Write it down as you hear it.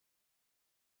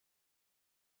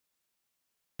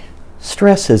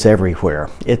Stress is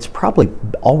everywhere. It's probably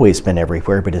always been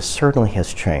everywhere, but it certainly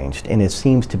has changed, and it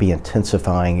seems to be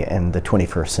intensifying in the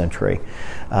 21st century.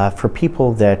 For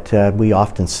people that we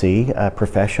often see,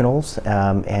 professionals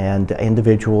and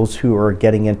individuals who are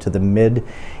getting into the mid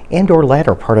and or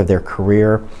latter part of their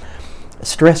career,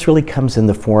 stress really comes in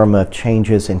the form of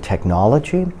changes in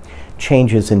technology,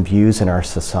 changes in views in our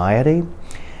society,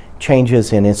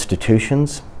 changes in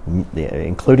institutions,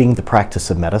 including the practice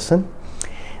of medicine,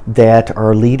 that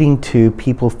are leading to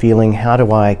people feeling, how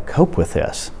do I cope with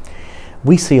this?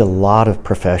 We see a lot of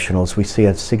professionals, we see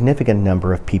a significant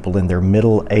number of people in their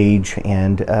middle age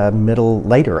and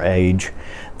later age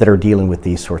that are dealing with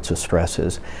these sorts of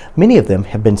stresses. Many of them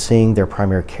have been seeing their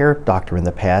primary care doctor in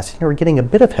the past and are getting a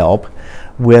bit of help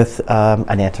with an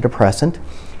antidepressant.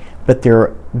 But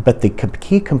the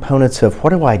key components of what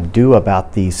do I do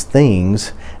about these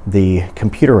things, the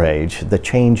computer age, the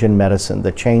change in medicine,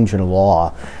 the change in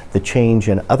law, the change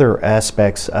in other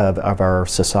aspects of our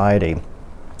society,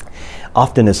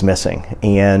 often is missing.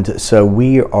 And so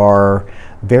we are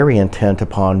very intent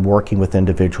upon working with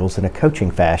individuals in a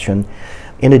coaching fashion,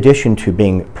 in addition to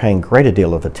paying great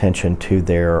deal of attention to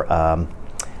their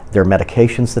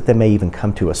medications that they may even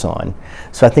come to us on.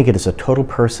 So I think it is a total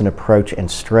person approach, and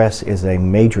stress is a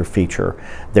major feature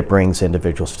that brings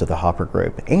individuals to the Hopper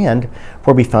Group, and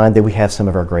where we find that we have some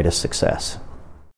of our greatest success.